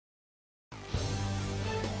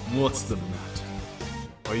What's the matter?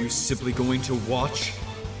 Are you simply going to watch?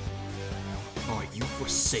 Are you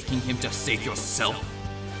forsaking him to save yourself?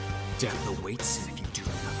 Death awaits if you do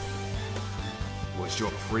nothing. Was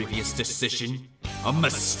your previous decision a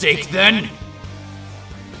mistake then?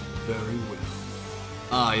 Very well.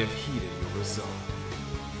 I have heeded your resolve.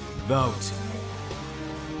 Vow to me.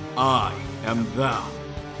 I am thou.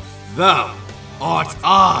 Thou art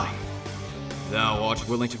I. Thou art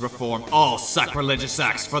willing to perform all sacrilegious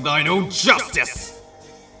acts for thine own justice.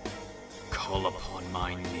 Call upon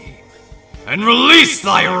my name and release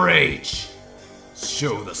thy rage.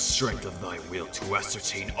 Show the strength of thy will to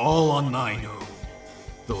ascertain all on thine own,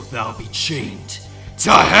 though thou be chained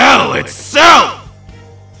to hell itself!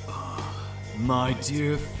 My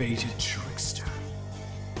dear fated trickster,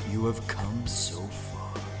 you have come so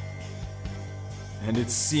far. And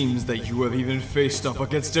it seems that you have even faced off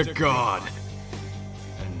against a god.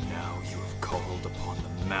 And now you have called upon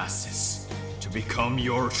the masses to become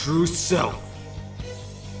your true self.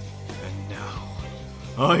 And now,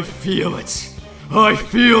 I feel it. I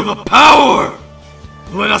feel the power!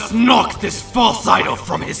 Let us knock this false idol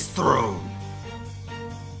from his throne!